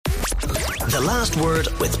The Last Word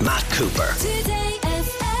with Matt Cooper.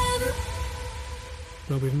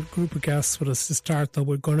 Now, we have a group of guests with us to start, though.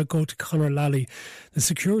 We're going to go to Conor Lally, the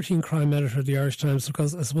security and crime editor of the Irish Times,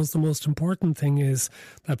 because I suppose the most important thing is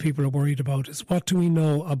that people are worried about is what do we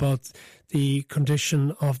know about the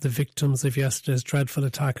condition of the victims of yesterday's dreadful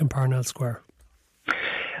attack in Parnell Square?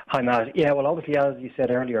 Hi, Matt. Yeah, well, obviously, as you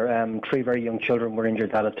said earlier, 3 very young children were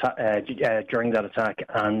injured during that attack,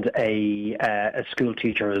 and a school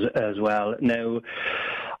teacher as well. Now,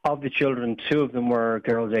 of the children, 2 of them were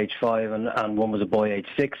girls aged 5 and 1 was a boy aged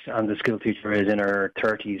 6, and the school teacher is in her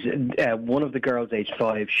 30s. One of the girls aged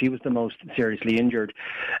 5, she was the most seriously injured.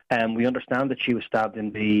 We understand that she was stabbed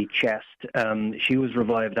in the chest. She was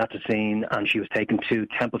revived at the scene and she was taken to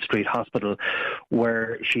Temple Street Hospital,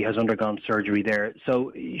 where she has undergone surgery there.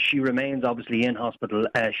 So she remains obviously in hospital.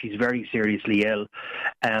 She's very seriously ill,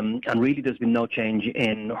 and really there's been no change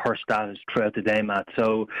in her status throughout the day, Matt.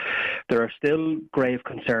 So there are still grave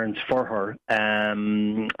concerns for her.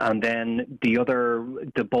 And then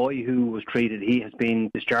the boy who was treated, he has been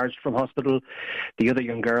discharged from hospital. The other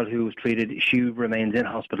young girl who was treated, she remains in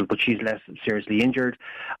hospital, but she's less seriously injured.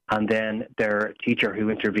 And then their teacher who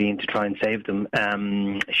intervened to try and save them,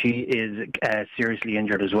 she is seriously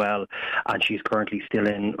injured as well, and she's currently still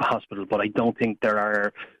in hospital. But I don't think there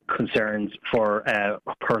are concerns for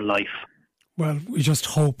her life. Well, we just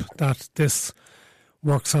hope that this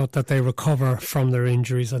works out, that they recover from their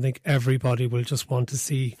injuries. I think everybody will just want to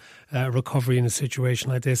see recovery in a situation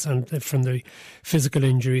like this, and from the physical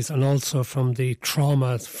injuries and also from the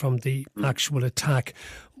trauma from the actual attack.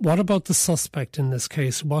 What about the suspect in this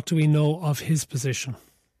case? What do we know of his position?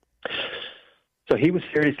 So he was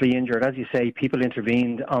seriously injured. As you say, people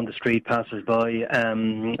intervened on the street, passers-by.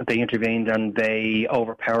 They intervened and they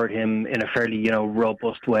overpowered him in a fairly,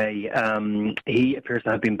 robust way. He appears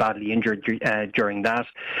to have been badly injured during that.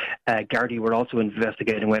 Gardaí were also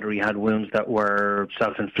investigating whether he had wounds that were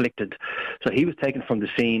self-inflicted. So he was taken from the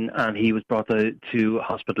scene and he was brought to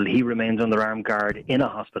hospital. He remains under armed guard in a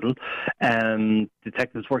hospital.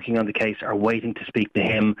 Detectives working on the case are waiting to speak to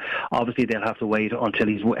him. Obviously, they'll have to wait until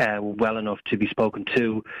he's well enough to be spoken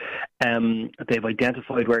to. They've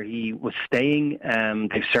identified where he was staying.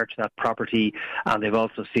 They've searched that property, and they've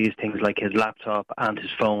also seized things like his laptop and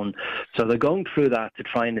his phone. So they're going through that to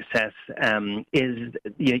try and assess, is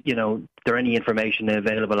there any information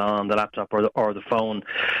available on the laptop or the phone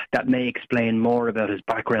that may explain more about his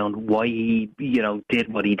background, why he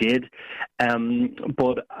did what he did.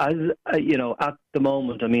 But as at the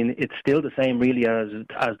moment, I mean, it's still the same really as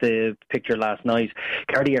the picture last night.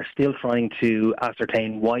 Gardaí are still trying to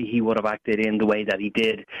ascertain why he would have acted in the way that he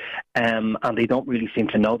did, and they don't really seem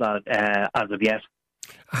to know that as of yet.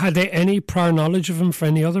 Had they any prior knowledge of him for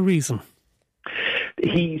any other reason?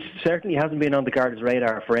 He certainly hasn't been on the Garda's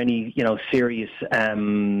radar for any, serious,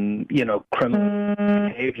 criminal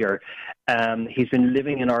behaviour. He's been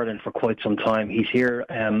living in Ireland for quite some time. He's here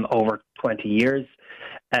over 20 years.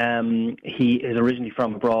 He is originally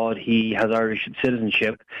from abroad. He has Irish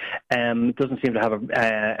citizenship. Doesn't seem to have a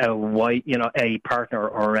partner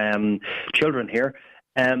or children here.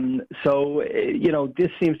 So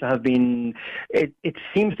this seems to have been, it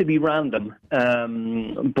seems to be random,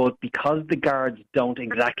 but because the guards don't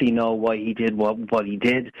exactly know why he did what he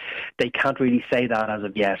did, they can't really say that as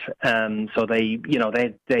of yet. So they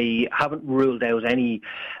haven't ruled out any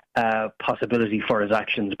possibility for his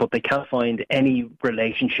actions, but they can't find any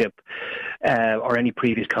relationship or any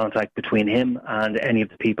previous contact between him and any of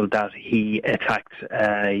the people that he attacked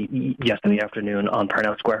yesterday afternoon on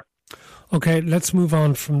Parnell Square. Okay, let's move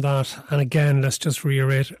on from that. And again, let's just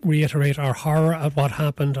reiterate our horror at what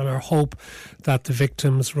happened and our hope that the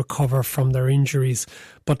victims recover from their injuries.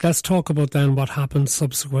 But let's talk about then what happened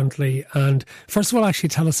subsequently. And first of all, actually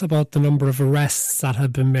tell us about the number of arrests that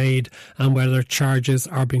have been made and whether charges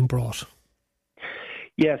are being brought.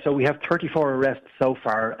 Yeah, so we have 34 arrests so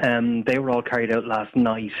far. They were all carried out last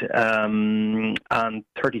night, and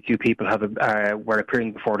 32 people were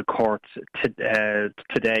appearing before the courts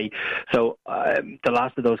today. So the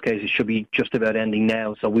last of those cases should be just about ending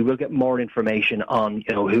now. So we will get more information on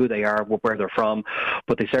who they are, where they're from,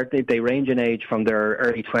 but they range in age from their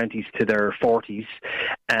early 20s to their 40s,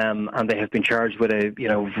 and they have been charged with a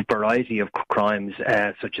variety of crimes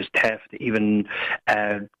such as theft, even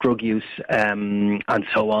drug use, and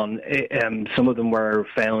so on. Some of them were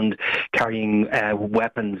found carrying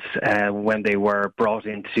weapons when they were brought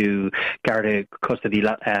into Garda custody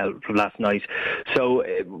last night. So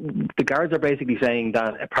the guards are basically saying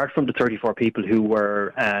that apart from the 34 people who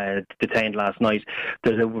were detained last night,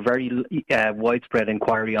 there's a very widespread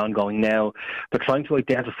inquiry ongoing now. They're trying to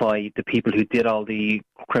identify the people who did all the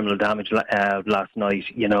criminal damage last night,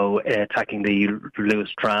 attacking the Lewis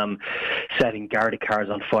tram, setting Garda cars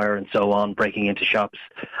on fire and so on, breaking into shops.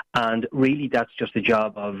 And really that's just the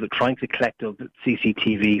job of trying to collect up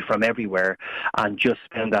CCTV from everywhere and just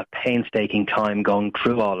spend that painstaking time going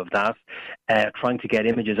through all of that, trying to get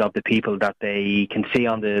images of the people that they can see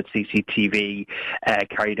on the CCTV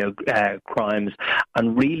carried out crimes,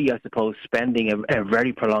 and really, I suppose, spending a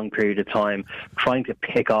very prolonged period of time trying to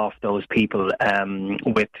pick off those people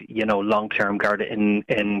with, long-term Garda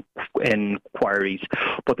inquiries.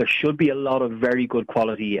 But there should be a lot of very good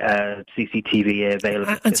quality CCTV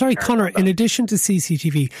available. And sorry, Conor, in addition to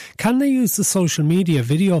CCTV, can they use the social media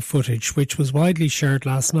video footage, which was widely shared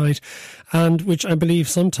last night, and which I believe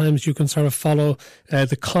sometimes you can sort of follow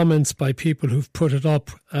the comments by people who've put it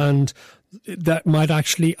up, and that might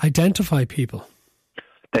actually identify people?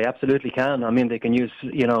 They absolutely can. I mean, they can use,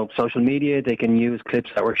 social media. They can use clips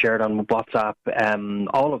that were shared on WhatsApp.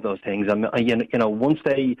 All of those things.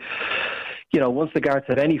 Once the guards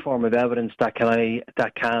have any form of evidence that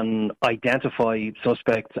can identify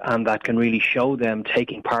suspects and that can really show them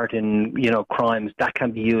taking part in, crimes, that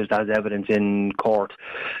can be used as evidence in court.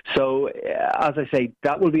 So, as I say,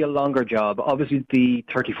 that will be a longer job. Obviously, the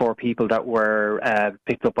 34 people that were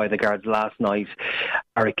picked up by the guards last night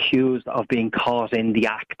are accused of being caught in the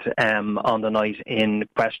act on the night in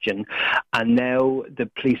question. And now the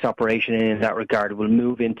police operation in that regard will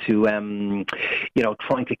move into,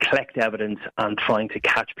 trying to collect evidence and trying to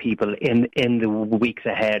catch people in the weeks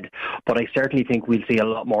ahead. But I certainly think we'll see a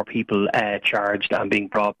lot more people charged and being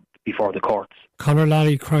brought before the courts. Conor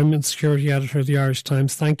Lally, Crime and Security Editor of the Irish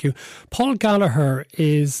Times, thank you. Paul Gallagher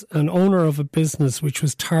is an owner of a business which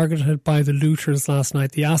was targeted by the looters last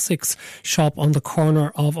night, the Essex shop on the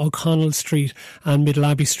corner of O'Connell Street and Middle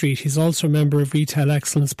Abbey Street. He's also a member of Retail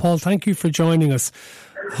Excellence. Paul, thank you for joining us.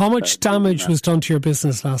 How much damage was done to your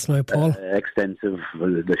business last night, Paul? Extensive.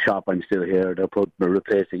 The shop, I'm still here. They're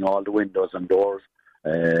replacing all the windows and doors.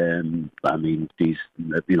 These,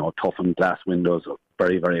 toughened glass windows are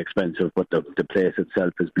very, very expensive, but the place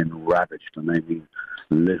itself has been ravaged, and I mean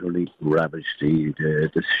literally ravaged.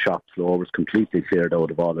 The shop floor was completely cleared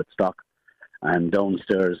out of all its stock, and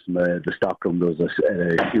downstairs, the stockroom, there was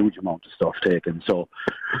a huge amount of stuff taken. So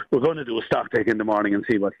we're going to do a stock take in the morning and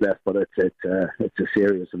see what's left, but it's a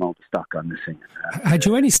serious amount of stock on this thing. Had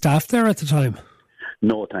you any staff there at the time?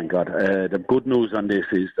 No, thank God. The good news on this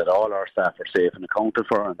is that all our staff are safe and accounted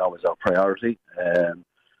for, and that was our priority.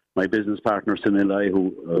 My business partner, Sunil,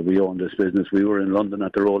 who we own this business, we were in London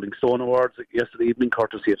at the Rolling Stone Awards yesterday evening,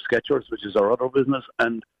 courtesy of Skechers, which is our other business,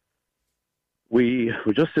 and we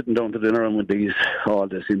were just sitting down to dinner, and when all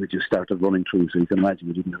these images started running through, so you can imagine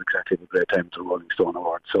we didn't have exactly a great time at the Rolling Stone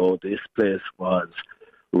Awards. So this place was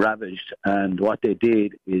ravaged, and what they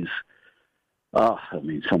did is,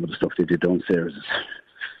 some of the stuff they did downstairs is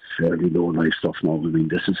fairly low-life stuff now. I mean,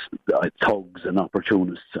 this is thugs and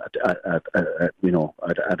opportunists at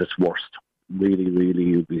its worst. Really, really,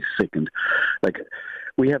 you'd be sickened.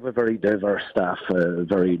 We have a very diverse staff, a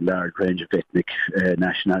very large range of ethnic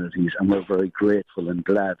nationalities, and we're very grateful and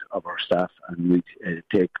glad of our staff, and we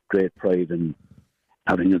take great pride in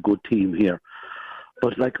having a good team here.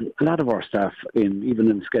 But a lot of our staff, even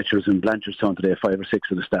in Skechers in Blanchardstown today, 5 or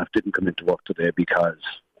 6 of the staff didn't come into work today because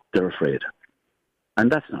they're afraid. And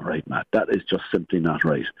that's not right, Matt. That is just simply not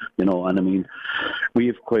right. And I mean, we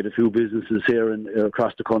have quite a few businesses here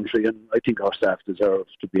across the country, and I think our staff deserve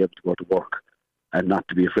to be able to go to work and not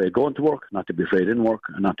to be afraid going to work, not to be afraid in work,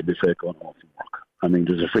 and not to be afraid going home from work. I mean,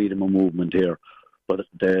 there's a freedom of movement here. But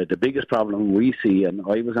the biggest problem we see, and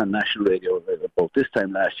I was on national radio about this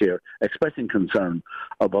time last year, expressing concern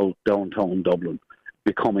about downtown Dublin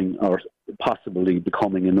becoming, or possibly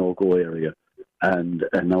becoming, a no-go area. And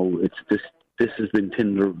now this has been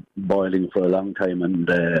tinder boiling for a long time, and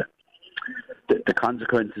the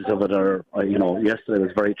consequences of it are, yesterday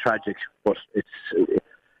was very tragic, but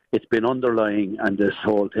it's been underlying, and this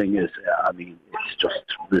whole thing is, it's just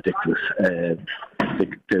ridiculous.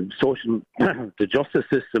 The justice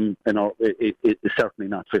system is certainly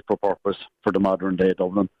not fit for purpose for the modern day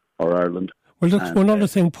Dublin or Ireland. Well, look, one other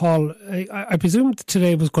thing, Paul, I presume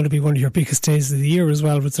today was going to be one of your biggest days of the year as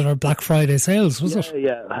well, with our Black Friday sales, was it?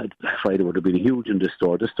 Yeah, Black Friday would have been huge in this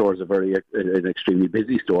store. This store is an extremely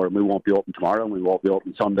busy store, and we won't be open tomorrow, and we won't be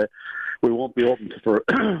open Sunday. We won't be open for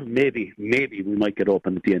maybe we might get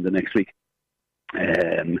open at the end of next week.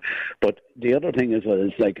 But the other thing is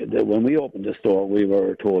when we opened the store, we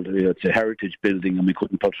were told it's a heritage building and we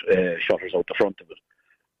couldn't put shutters out the front of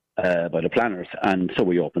it by the planners, and so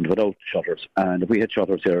we opened without shutters. And if we had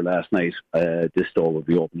shutters here last night, this store would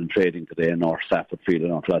be open and trading today, and our staff would feel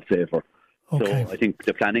an awful lot safer. Okay. So I think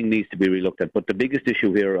the planning needs to be relooked at. But the biggest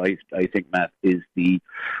issue here, I think, Matt, is the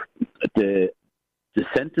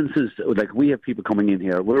sentences. Like, we have people coming in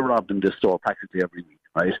here. We're robbed in this store practically every week,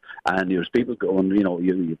 right? And there's people going,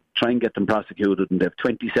 you try and get them prosecuted, and they have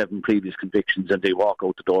 27 previous convictions, and they walk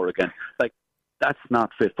out the door again. Like, that's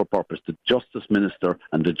not fit for purpose. The Justice Minister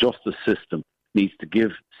and the justice system needs to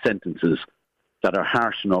give sentences that are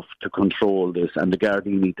harsh enough to control this, and the Gardaí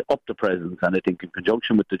need to up the presence, and I think in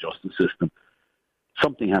conjunction with the justice system,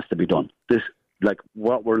 something has to be done. This, like,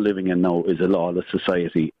 what we're living in now is a lawless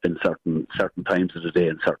society in certain times of the day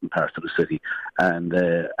in certain parts of the city, and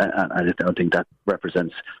I don't think that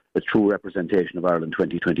represents a true representation of Ireland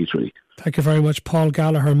 2023. Thank you very much, Paul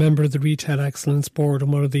Gallagher, member of the Retail Excellence Board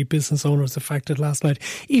and one of the business owners affected last night.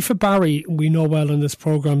 Aoife Barry, we know well in this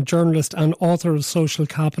programme, journalist and author of Social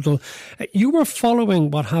Capital. You were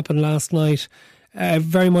following what happened last night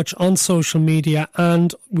very much on social media,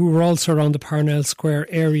 and we were also around the Parnell Square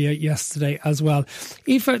area yesterday as well.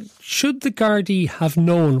 Aoife, should the Gardaí have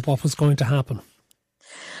known what was going to happen?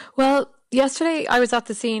 Well, yesterday I was at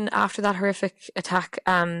the scene after that horrific attack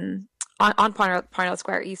on Parnell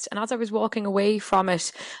Square East, and as I was walking away from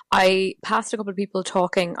it, I passed a couple of people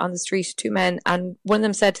talking on the street, two men, and one of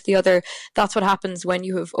them said to the other, "That's what happens when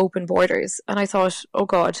you have open borders." And I thought, oh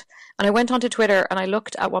God. And I went onto Twitter and I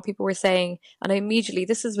looked at what people were saying, and I immediately,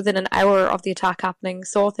 this is within an hour of the attack happening,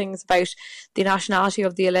 saw things about the nationality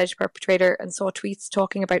of the alleged perpetrator and saw tweets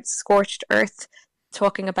talking about scorched earth,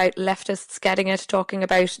 talking about leftists getting it, talking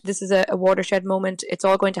about this is a watershed moment. It's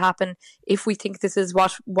all going to happen if we think this is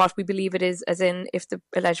what we believe it is, as in if the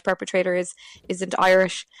alleged perpetrator isn't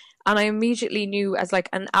Irish. And I immediately knew, as like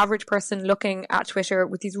an average person looking at Twitter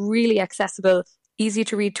with these really accessible, easy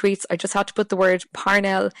to read tweets, I just had to put the word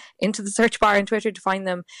Parnell into the search bar on Twitter to find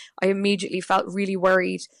them. I immediately felt really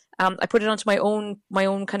worried. I put it onto my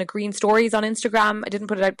own kind of green stories on Instagram. I didn't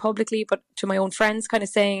put it out publicly, but to my own friends, kind of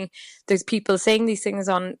saying, there's people saying these things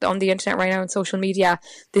on the internet right now on social media.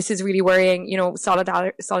 This is really worrying,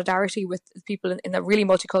 solidarity with people in a really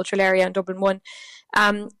multicultural area in Dublin 1.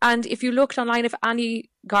 And if you looked online, if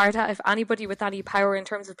anybody with any power in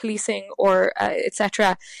terms of policing or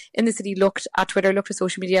etc. in the city looked at Twitter, looked at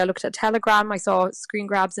social media, looked at Telegram, I saw screen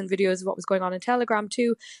grabs and videos of what was going on in Telegram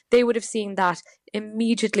too, they would have seen that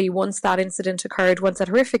immediately once that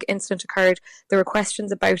horrific incident occurred, there were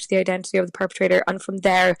questions about the identity of the perpetrator, and from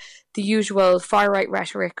there the usual far-right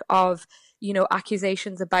rhetoric of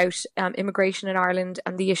accusations about immigration in Ireland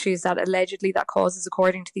and the issues that allegedly that causes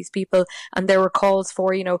according to these people. And there were calls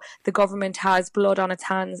for, the government has blood on its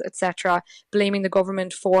hands, etc., blaming the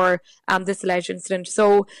government for this alleged incident.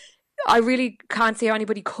 So I really can't say how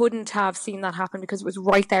anybody couldn't have seen that happen, because it was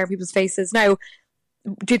right there in people's faces. Now,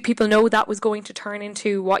 did people know that was going to turn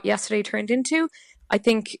into what yesterday turned into? I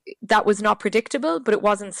think that was not predictable, but it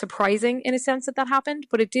wasn't surprising in a sense that happened.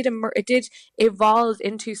 But it did evolve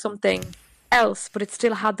into something else, but it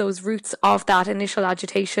still had those roots of that initial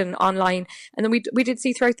agitation online. And then we did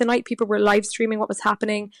see throughout the night people were live streaming what was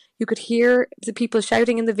happening. You could hear the people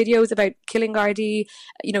shouting in the videos about killing Gardaí,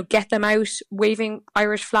 get them out, waving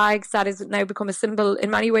Irish flags. That has now become a symbol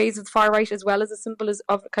in many ways of the far right, as well as a symbol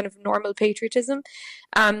of kind of normal patriotism.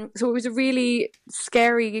 So it was a really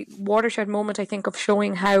scary watershed moment, I think, of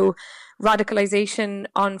showing how radicalisation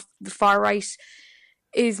on the far right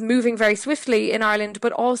is moving very swiftly in Ireland,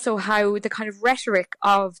 but also how the kind of rhetoric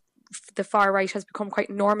of the far right has become quite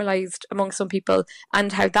normalised among some people,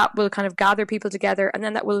 and how that will kind of gather people together, and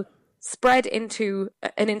then that will spread into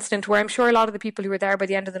an incident where I'm sure a lot of the people who were there by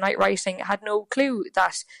the end of the night writing had no clue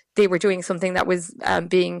that they were doing something that was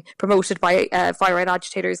being promoted by far-right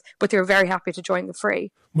agitators, but they were very happy to join the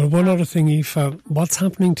fray. Well, one other thing, Aoife, what's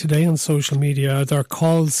happening today on social media? Are there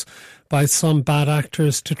calls by some bad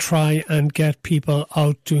actors to try and get people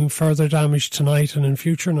out doing further damage tonight and in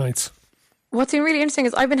future nights? What's been really interesting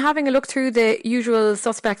is I've been having a look through the usual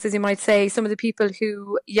suspects, as you might say, some of the people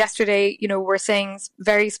who yesterday, were saying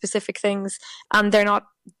very specific things, and they're not,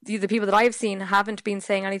 the people that I've seen haven't been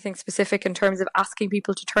saying anything specific in terms of asking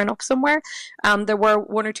people to turn up somewhere. There were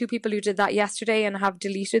one or two people who did that yesterday and have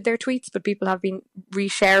deleted their tweets, but people have been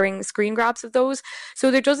resharing screen grabs of those.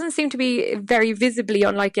 So there doesn't seem to be very visibly,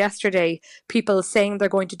 unlike yesterday, people saying they're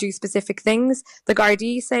going to do specific things. The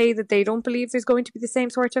Gardaí say that they don't believe there's going to be the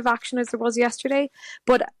same sort of action as there was yesterday.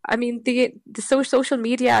 But I mean, the social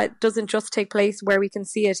media doesn't just take place where we can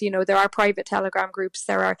see it. There are private Telegram groups,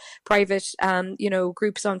 there are private,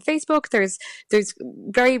 groups on Facebook. There's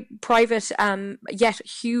very private, yet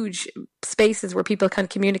huge spaces where people can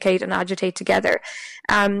communicate and agitate together.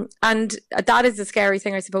 And that is the scary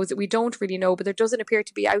thing, I suppose, that we don't really know, but there doesn't appear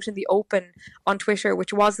to be out in the open on Twitter,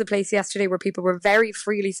 which was the place yesterday where people were very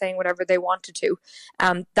freely saying whatever they wanted to.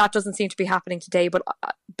 That doesn't seem to be happening today, but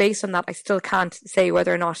based on that, I still can't say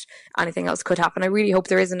whether or not anything else could happen. I really hope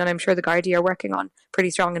there isn't, and I'm sure the Gardaí are working on pretty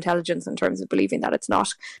strong intelligence in terms of believing that it's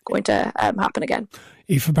not going to happen again.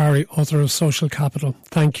 Aoife Barry, author of Social Capital.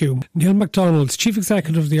 Thank you. Neil McDonnell, Chief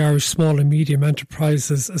Executive of the Irish Small and Medium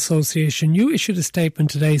Enterprises Association, you issued a statement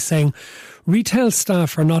today saying retail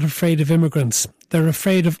staff are not afraid of immigrants. They're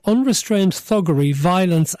afraid of unrestrained thuggery,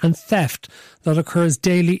 violence and theft that occurs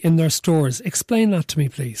daily in their stores. Explain that to me,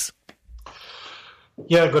 please.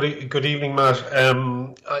 Yeah, good evening, Matt.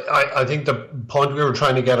 I think the point we were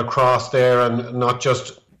trying to get across there, and not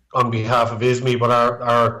just on behalf of ISME,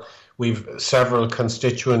 but we've several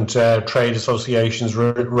constituent trade associations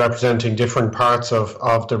representing different parts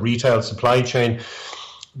of the retail supply chain.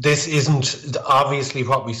 This isn't, obviously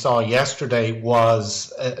what we saw yesterday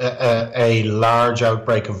was a large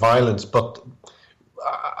outbreak of violence, but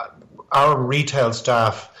our retail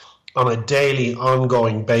staff on a daily,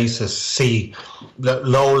 ongoing basis see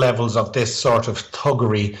low levels of this sort of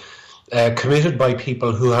thuggery committed by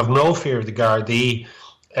people who have no fear of the Gardaí.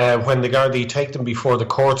 When the Gardaí take them before the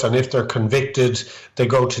courts, and if they're convicted, they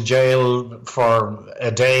go to jail for a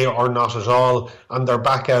day or not at all, and they're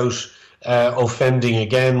back out offending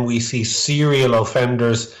again. We see serial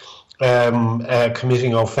offenders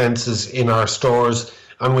committing offences in our stores,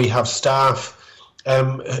 and we have staff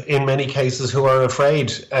in many cases who are afraid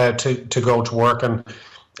to go to work. And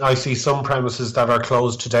I see some premises that are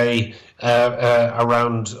closed today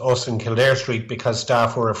around us in Kildare Street because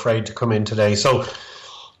staff were afraid to come in today. So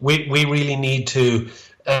we really need to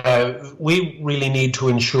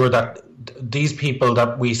ensure that these people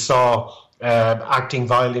that we saw acting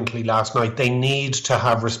violently last night, they need to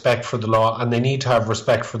have respect for the law and they need to have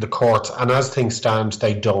respect for the courts. And as things stand,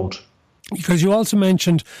 they don't. Because you also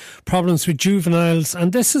mentioned problems with juveniles,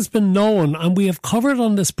 and this has been known, and we have covered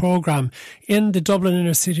on this programme in the Dublin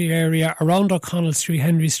inner city area, around O'Connell Street,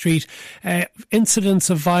 Henry Street, incidents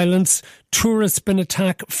of violence, tourists been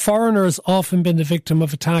attacked, foreigners often been the victim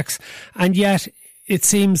of attacks, and yet it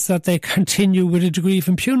seems that they continue with a degree of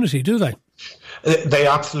impunity, do they? They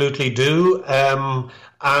absolutely do.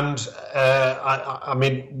 I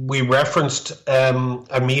mean, we referenced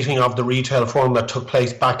a meeting of the retail forum that took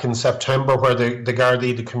place back in September, where the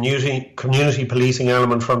Gardaí, the community policing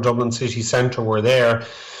element from Dublin City Centre, were there.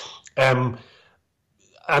 And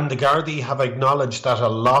the Gardaí have acknowledged that a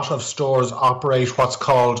lot of stores operate what's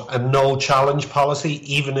called a no challenge policy.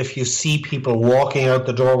 Even if you see people walking out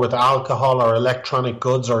the door with alcohol or electronic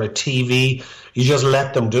goods or a TV, you just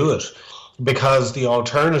let them do it. Because the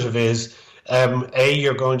alternative is,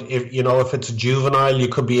 you're going to, if it's a juvenile, you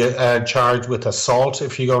could be charged with assault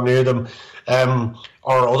if you go near them,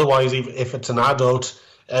 or otherwise, if it's an adult,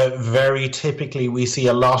 very typically we see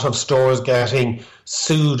a lot of stores getting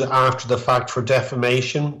sued after the fact for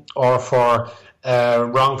defamation or for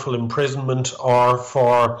wrongful imprisonment or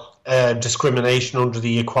for discrimination under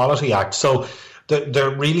the Equality Act. So there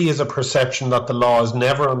really is a perception that the law is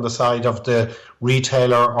never on the side of the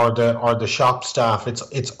retailer or the shop staff.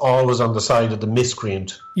 It's always on the side of the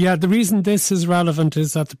miscreant. Yeah, the reason this is relevant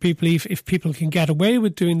is that the people, if people can get away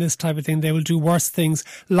with doing this type of thing, they will do worse things,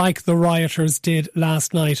 like the rioters did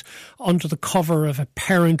last night under the cover of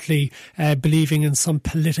apparently believing in some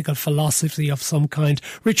political philosophy of some kind.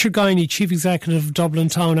 Richard Guiney, Chief Executive of Dublin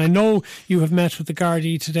Town, I know you have met with the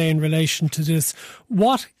Gardaí today in relation to this.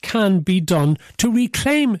 What can be done to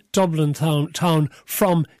reclaim Dublin Town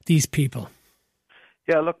from these people?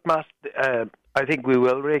 Yeah, look, Matt, I think we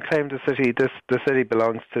will reclaim the city. The city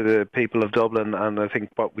belongs to the people of Dublin, and I think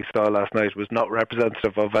what we saw last night was not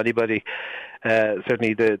representative of anybody,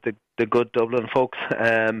 certainly the good Dublin folks.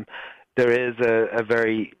 There is a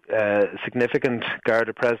very significant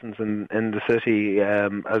Garda presence in the city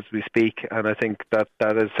as we speak, and I think that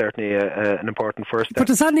is certainly an important first step. But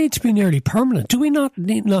does that need to be nearly permanent? Do we not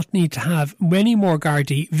need to have many more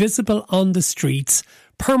Gardaí visible on the streets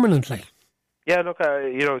permanently? Yeah, look,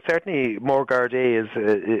 certainly more Gardaí is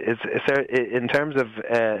in terms of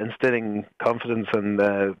instilling confidence and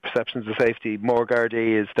perceptions of safety. More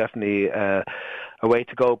Gardaí is definitely a way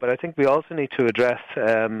to go. But I think we also need to address.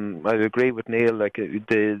 I agree with Neil. Like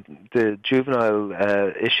the juvenile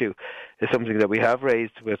issue is something that we have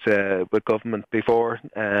raised with government before.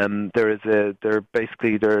 There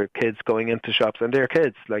are kids going into shops, and they're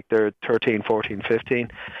kids, like they're 13, 14, 15,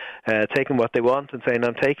 taking what they want and saying,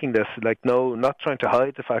 I'm taking this. Like, no, not trying to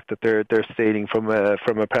hide the fact that they're stealing from a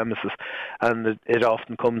premises, and it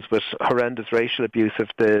often comes with horrendous racial abuse if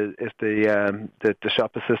the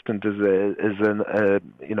shop assistant is a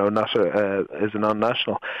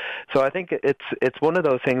non-national. So I think it's one of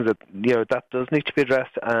those things that that does need to be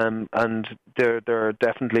addressed, and there are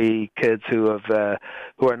definitely kids who are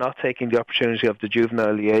not taking the opportunity of the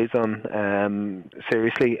juvenile liaison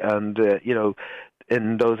seriously, and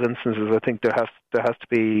in those instances, I think there has to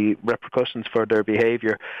be repercussions for their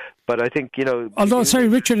behaviour. But I think, Although, sorry,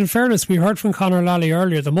 Richard, in fairness, we heard from Conor Lally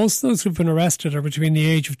earlier that most of those who've been arrested are between the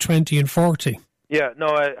age of 20 and 40. Yeah, no,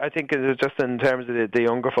 I think it's just in terms of the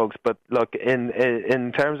younger folks. But look,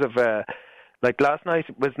 in terms of like last night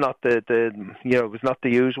was not the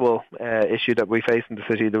usual issue that we face in the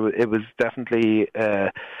city. It was definitely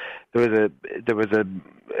there was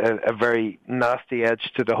a very nasty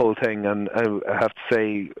edge to the whole thing, and I have to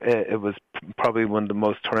say it was probably one of the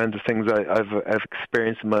most horrendous things I've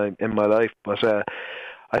experienced in my life. But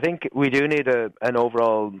I think we do need an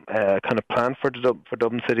overall kind of plan for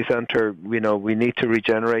Dublin City Centre. We need to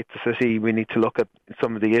regenerate the city. We need to look at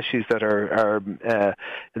some of the issues that are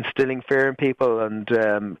instilling fear in people,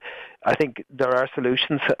 and I think there are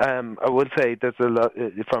solutions. I would say there's a lot,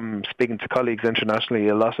 from speaking to colleagues internationally,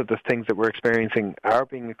 a lot of the things that we're experiencing are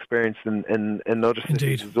being experienced in other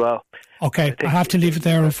cities as well. Okay, I have to leave it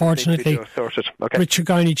there, unfortunately. Okay. Richard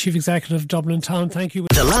Guiney, Chief Executive of Dublin Town, thank you.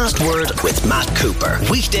 The Last Word with Matt Cooper.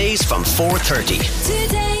 Weekdays from 4:30.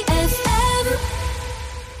 Today